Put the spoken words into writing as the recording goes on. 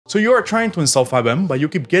So you are trying to install FiveM, but you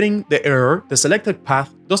keep getting the error, the selected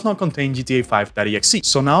path does not contain GTA V.exe.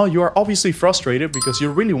 So now you are obviously frustrated because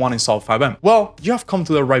you really want to install FiveM. Well, you have come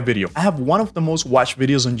to the right video. I have one of the most watched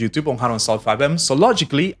videos on YouTube on how to install FiveM, so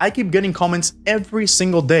logically, I keep getting comments every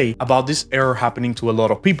single day about this error happening to a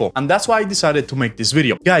lot of people. And that's why I decided to make this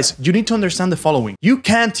video. Guys, you need to understand the following. You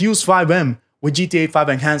can't use FiveM with GTA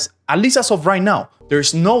V Enhanced, at least as of right now.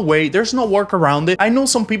 There's no way, there's no work around it. I know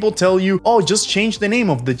some people tell you, oh, just change the name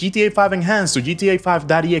of the GTA V Enhanced to GTA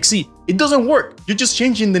V.exe. It doesn't work. You're just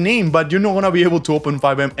changing the name, but you're not gonna be able to open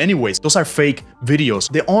FiveM anyways. Those are fake videos.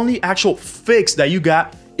 The only actual fix that you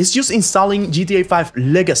got is just installing GTA V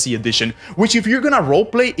Legacy Edition, which if you're gonna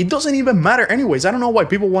roleplay, it doesn't even matter anyways. I don't know why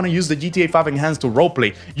people want to use the GTA V Enhanced to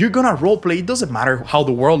roleplay. You're gonna roleplay, it doesn't matter how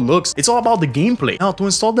the world looks. It's all about the gameplay. Now, to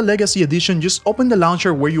install the Legacy Edition, just open the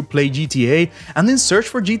launcher where you play GTA and then search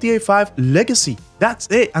for GTA V Legacy. That's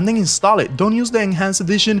it, and then install it. Don't use the Enhanced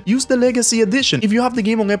Edition, use the Legacy Edition. If you have the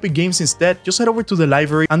game on Epic Games instead, just head over to the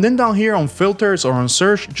library and then down here on filters or on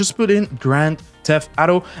search, just put in Grand Theft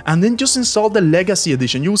Auto and then just install the Legacy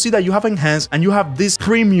Edition. You will see that you have Enhanced and you have this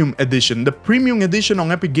Premium Edition. The Premium Edition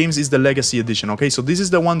on Epic Games is the Legacy Edition, okay? So this is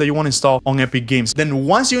the one that you want to install on Epic Games. Then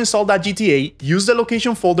once you install that GTA, use the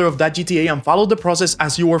location folder of that GTA and follow the process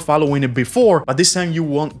as you were following it before, but this time you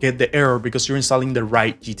won't get the error because you're installing the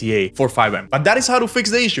right GTA for FiveM. But that is how to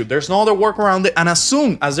fix the issue. There's no other work around it, and as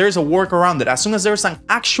soon as there's a work around it, as soon as there's an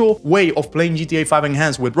actual way of playing GTA V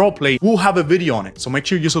Enhanced with roleplay, we'll have a video on it. So make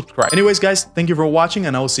sure you subscribe. Anyways, guys, thank you for watching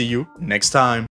and I will see you next time.